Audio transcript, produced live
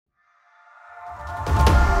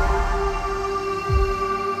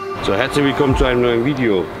So, herzlich willkommen zu einem neuen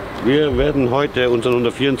Video. Wir werden heute unseren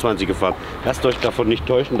 124 gefahren. Lasst euch davon nicht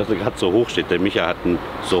täuschen, dass er gerade so hoch steht. Der Micha hat ihn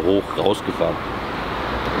so hoch rausgefahren.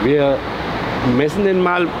 Wir messen den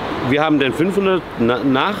mal. Wir haben den 500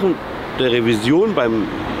 nach der Revision beim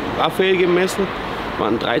Raphael gemessen.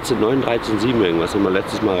 Waren 13,9, 13,7 irgendwas. Haben wir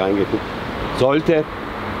letztes Mal reingeguckt. Sollte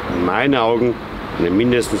in meinen Augen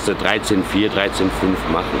mindestens der 13,4, 13,5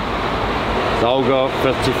 machen. Sauger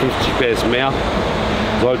 40, 50 PS mehr.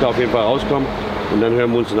 Sollte auf jeden Fall rauskommen. Und dann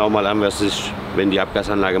hören wir uns dann auch mal an, was ist, wenn die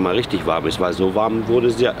Abgasanlage mal richtig warm ist. Weil so warm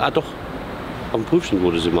wurde sie ja. Ah doch, am Prüfstand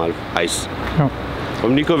wurde sie mal heiß. Ja.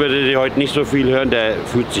 Vom Nico werdet ihr heute nicht so viel hören, der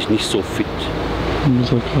fühlt sich nicht so fit. Ein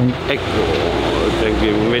bisschen krank. Ich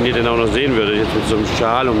denke, wenn ihr den auch noch sehen würdet, jetzt mit so einem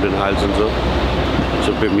Schal um den Hals und so,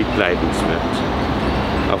 so bemitleidenswert.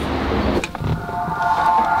 Auf.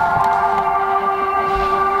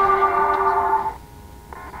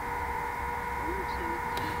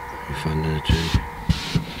 Wir fahren natürlich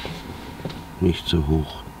nicht so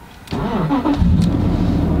hoch.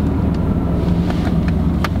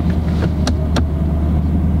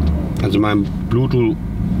 Also mein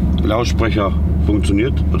Bluetooth-Lautsprecher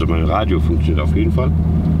funktioniert, also mein Radio funktioniert auf jeden Fall.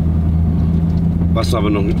 Was aber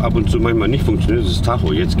noch ab und zu manchmal nicht funktioniert, ist das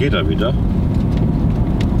Tacho. Jetzt geht er wieder.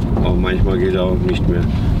 Aber manchmal geht er auch nicht mehr.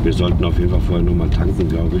 Wir sollten auf jeden Fall vorher nur mal tanken,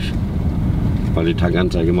 glaube ich. Weil die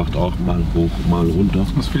Tankanzeige macht auch mal hoch, mal runter. Du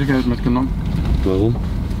hast viel Geld mitgenommen. Warum?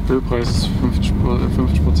 Ölpreis ist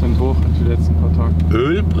 50% hoch in den letzten paar Tagen.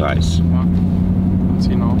 Ölpreis? Ja.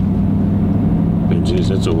 Benzin auch. Benzin ist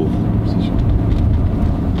nicht so hoch. Sicher.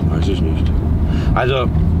 Weiß ich nicht. Also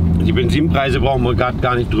die Benzinpreise brauchen wir gerade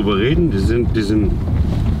gar nicht drüber reden. Die sind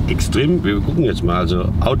extrem. Wir gucken jetzt mal. Also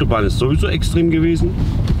Autobahn ist sowieso extrem gewesen.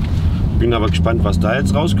 Bin aber gespannt, was da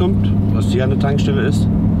jetzt rauskommt, was hier an der Tankstelle ist.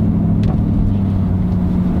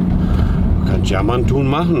 Kann jammern, tun,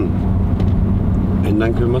 machen.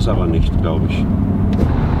 Ändern können wir es aber nicht, glaube ich.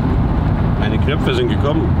 Meine Knöpfe sind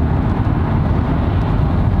gekommen.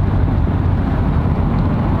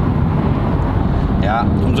 Ja,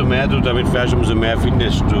 umso mehr du damit fährst, umso mehr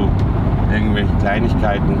findest du irgendwelche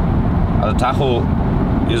Kleinigkeiten. Also Tacho,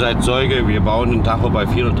 ihr seid Zeuge, wir bauen den Tacho bei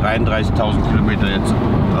 433.000 Kilometer jetzt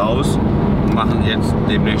raus und machen jetzt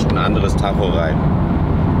demnächst ein anderes Tacho rein.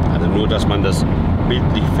 Also nur, dass man das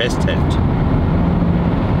bildlich festhält.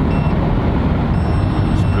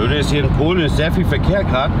 Das Blöde ist, hier in Polen ist sehr viel Verkehr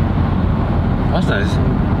gerade. Was denn? Ist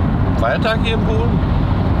ein Feiertag hier in Polen?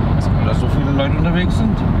 Dass so viele Leute unterwegs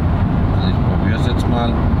sind? Also ich probiere es jetzt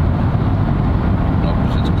mal, ob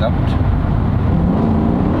es jetzt klappt.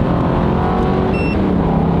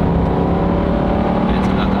 Jetzt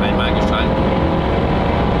hat er einmal geschaltet.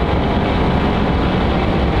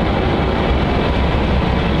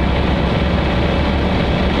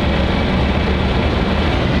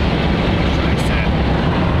 Scheiße.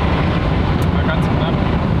 War ganz knapp.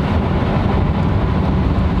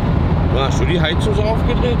 Hast du die Heizung so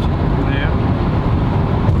aufgedreht? Nee.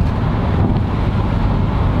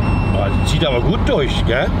 Zieht aber gut durch,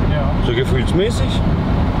 gell? Ja. So gefühlsmäßig. Jetzt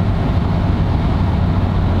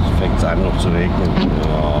fängt es an noch zu regnen.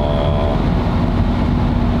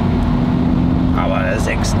 Ja. Aber der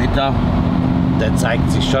 6 Liter, der zeigt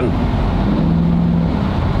sich schon. Du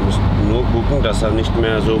musst nur gucken, dass er nicht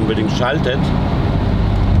mehr so unbedingt schaltet.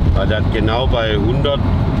 Weil der hat genau bei 100,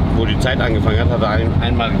 wo die Zeit angefangen hat, hat er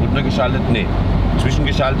einmal runtergeschaltet. Nee,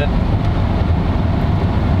 zwischengeschaltet.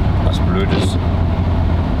 Was Blödes.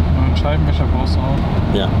 Scheibenwischer brauchst du auch.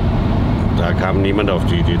 Ja, da kam niemand auf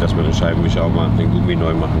die Idee, dass wir den Scheibenwischer auch mal den Gummi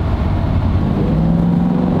neu machen.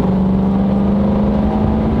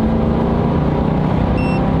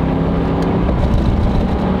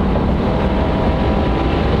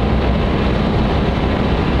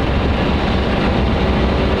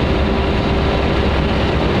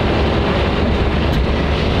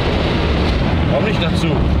 Komm nicht dazu.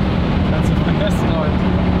 Kannst du vergessen heute.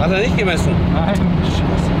 Hat er nicht gemessen? Nein.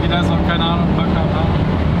 Wieder so, keine Ahnung, Mann.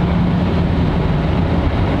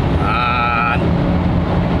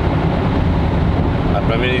 Hat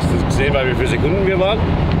man wenigstens gesehen, bei wie viele Sekunden wir waren?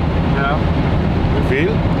 Ja. Wie viel?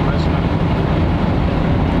 Weiß ich nicht.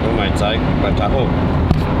 Guck mal, ich zeig mein Tacho.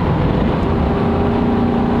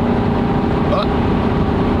 Oh.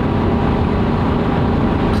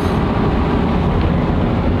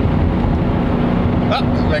 Ah,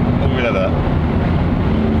 weg und wieder da.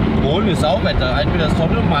 Polen ist Sauwetter. Entweder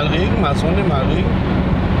Sonne, mal Regen, mal Sonne, mal Regen.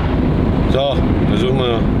 So, versuchen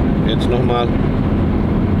wir jetzt nochmal.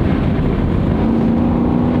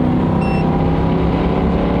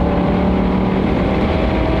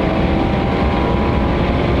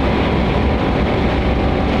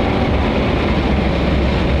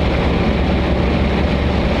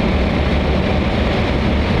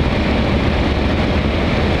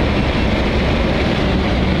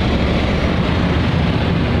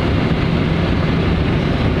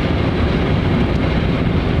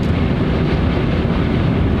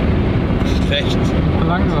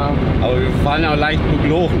 langsam. Aber wir fahren ja auch leicht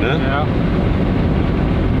gut hoch, ne? Ja.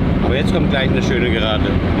 Aber jetzt kommt gleich eine schöne Gerade.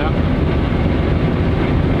 Ja.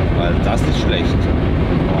 Weil das ist schlecht.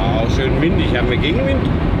 Wow, schön windig. Haben wir Gegenwind?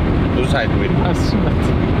 So ist Seitenwind. Das ist schön.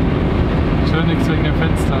 Schön nichts wegen dem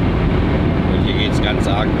Fenster. Und hier geht es ganz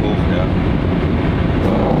arg hoch, ja.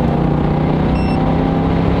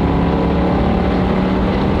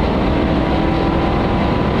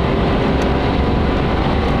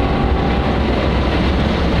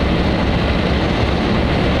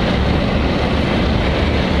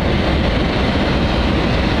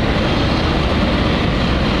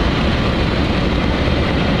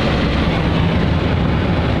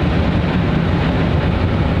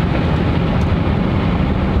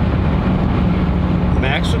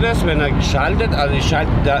 Das, wenn er geschaltet, also ich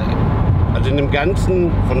schalte da, also in dem Ganzen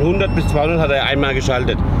von 100 bis 200 hat er einmal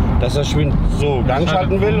geschaltet, dass er schön so Gang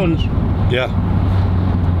schalten will und ja,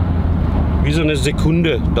 wie so eine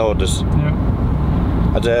Sekunde dauert es. Ja.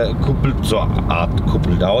 Also er kuppelt so Art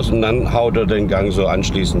kuppelt aus und dann haut er den Gang so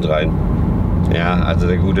anschließend rein. Ja, also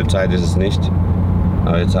eine gute Zeit ist es nicht,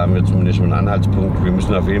 aber jetzt haben wir zumindest schon einen Anhaltspunkt. Wir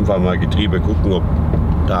müssen auf jeden Fall mal Getriebe gucken, ob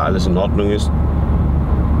da alles in Ordnung ist.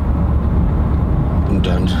 Und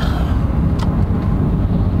dann,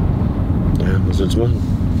 ja, was willst du machen?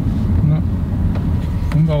 Ja.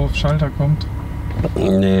 Umbau auf Schalter kommt.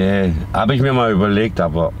 Nee, habe ich mir mal überlegt,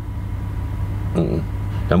 aber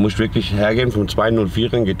da musst du wirklich hergehen, vom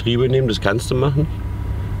 204 ein Getriebe nehmen, das kannst du machen.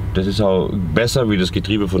 Das ist auch besser wie das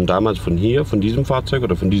Getriebe von damals, von hier, von diesem Fahrzeug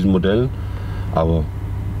oder von diesen Modellen. Aber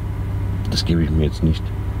das gebe ich mir jetzt nicht.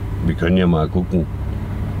 Wir können ja mal gucken,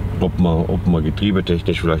 ob man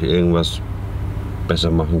getriebetechnisch vielleicht irgendwas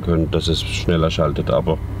besser machen können, dass es schneller schaltet,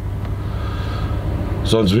 aber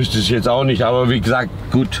sonst wüsste ich es jetzt auch nicht. Aber wie gesagt,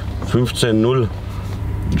 gut, 15.0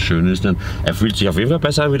 schön ist dann. Er fühlt sich auf jeden Fall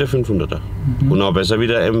besser an wie der 500er und auch besser wie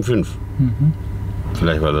der M5.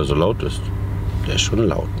 Vielleicht weil er so laut ist. Der ist schon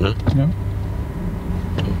laut, ne? Ja.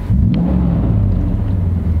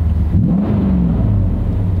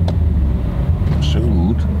 Schon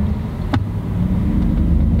gut.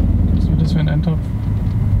 Was ist das für ein Eintopf?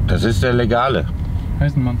 Das ist der legale.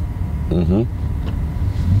 Eisenmann.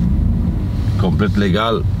 Komplett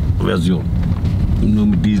legal Version. Nur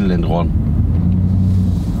mit Dieselendrohren.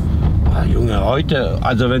 Ah, Junge, heute,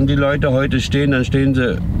 also wenn die Leute heute stehen, dann stehen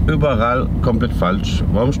sie überall komplett falsch.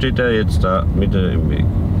 Warum steht er jetzt da Mitte im Weg?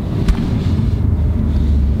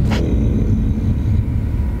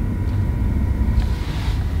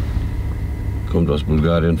 Kommt aus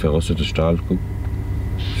Bulgarien, verrostetes Stahl. Guck,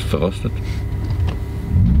 ist verrostet.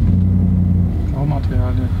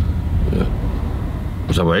 Materialien. Ja.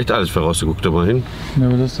 Ist aber echt alles verrostet, guck da mal hin. Ja,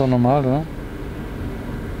 aber das ist doch normal, oder?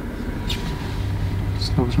 Das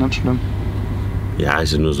ist, glaube ich, nicht schlimm. Ja,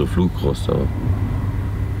 ist ja nur so Flugrost, aber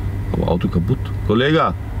Auto kaputt.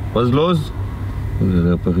 Kollege, was ist los? Und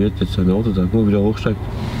der repariert jetzt sein Auto, da nur wieder hochsteigt.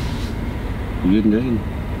 Wo geht denn der hin?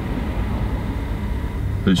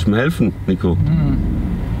 Willst du mir helfen, Nico?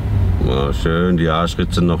 Ja, schön, die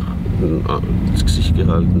Arschritze noch ins Gesicht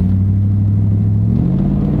gehalten.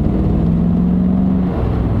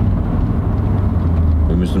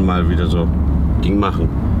 Wir müssen mal wieder so Ding machen.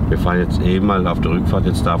 Wir fahren jetzt eben mal auf der Rückfahrt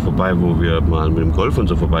jetzt da vorbei, wo wir mal mit dem Golf und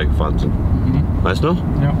so vorbeigefahren sind. Weißt du noch?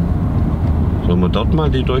 Ja. Sollen wir dort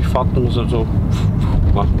mal die Durchfahrten so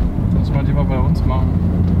machen? Muss man lieber bei uns machen.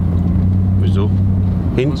 Wieso?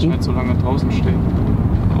 Hinten? Muss nicht so lange draußen stehen.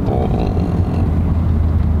 Oh.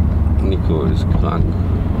 Nico ist krank.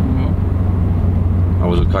 Ja.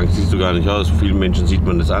 Aber so krank siehst du gar nicht aus. Vielen Menschen sieht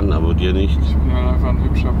man das an, aber dir nicht. Ich bin halt einfach ein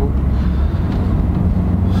hübscher Bub.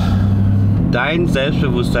 Dein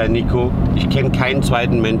Selbstbewusstsein, Nico, ich kenne keinen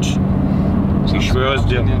zweiten Mensch. Ich schwöre es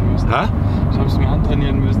dir. Ha? Ich habe es mir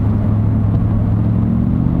antrainieren müssen.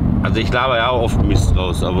 Also ich laber ja auch oft Mist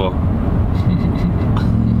raus, aber...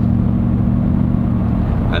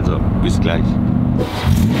 Also, bis gleich.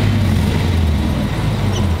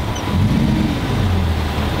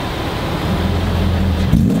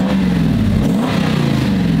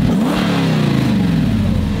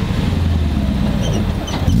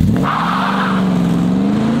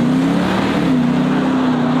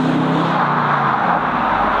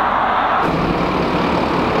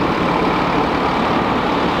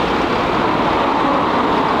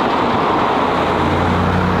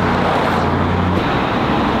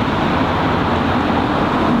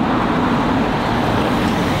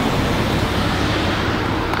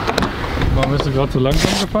 Bist du gerade so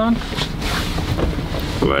langsam gefahren?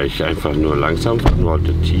 Weil ich einfach nur langsam fahren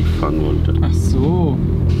wollte, tief fahren wollte. Ach so.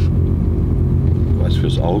 Was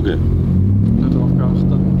fürs Auge. Nicht drauf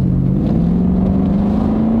geachtet.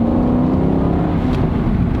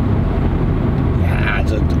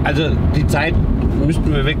 Zeit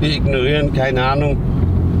müssten wir wirklich ignorieren, keine Ahnung.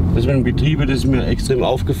 Das mit dem Getriebe, das ist mir extrem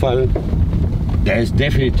aufgefallen. Der ist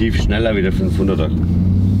definitiv schneller wie der 500er.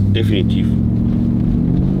 Definitiv.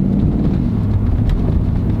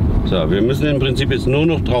 So, wir müssen im Prinzip jetzt nur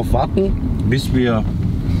noch drauf warten, bis wir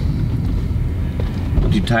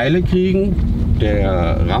die Teile kriegen.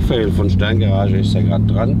 Der Raphael von Sterngarage ist ja gerade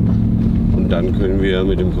dran. Und dann können wir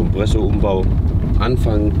mit dem Kompressorumbau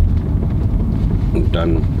anfangen. Und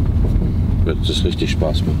dann wird es richtig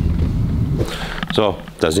Spaß machen. So,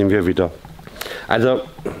 da sind wir wieder. Also,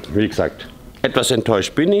 wie gesagt, etwas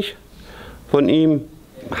enttäuscht bin ich von ihm.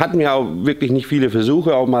 Hatten wir auch wirklich nicht viele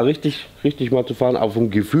Versuche, auch mal richtig mal zu fahren. Aber vom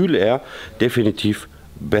Gefühl her definitiv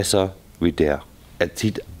besser wie der. Er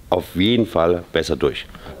zieht auf jeden Fall besser durch.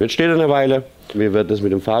 Jetzt steht er eine Weile. Wir werden das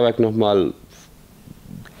mit dem Fahrwerk nochmal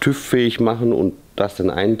TÜV-fähig machen und das dann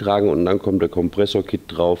eintragen. Und dann kommt der Kompressor-Kit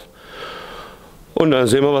drauf. Und dann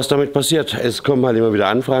sehen wir, was damit passiert. Es kommen halt immer wieder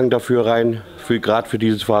Anfragen dafür rein, gerade für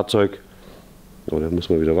dieses Fahrzeug. Oh, dann muss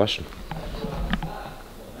man wieder waschen.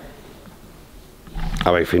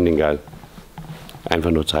 Aber ich finde ihn geil.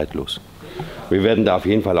 Einfach nur zeitlos. Wir werden da auf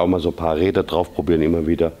jeden Fall auch mal so ein paar Räder drauf probieren, immer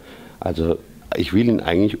wieder. Also ich will ihn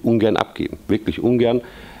eigentlich ungern abgeben. Wirklich ungern.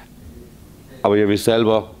 Aber ihr wisst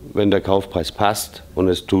selber, wenn der Kaufpreis passt und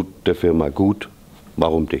es tut der Firma gut,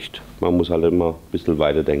 warum nicht? Man muss halt immer ein bisschen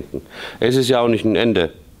weiter denken. Es ist ja auch nicht ein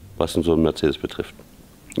Ende, was so einen Mercedes betrifft.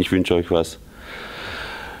 Ich wünsche euch was.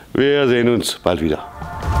 Wir sehen uns bald wieder.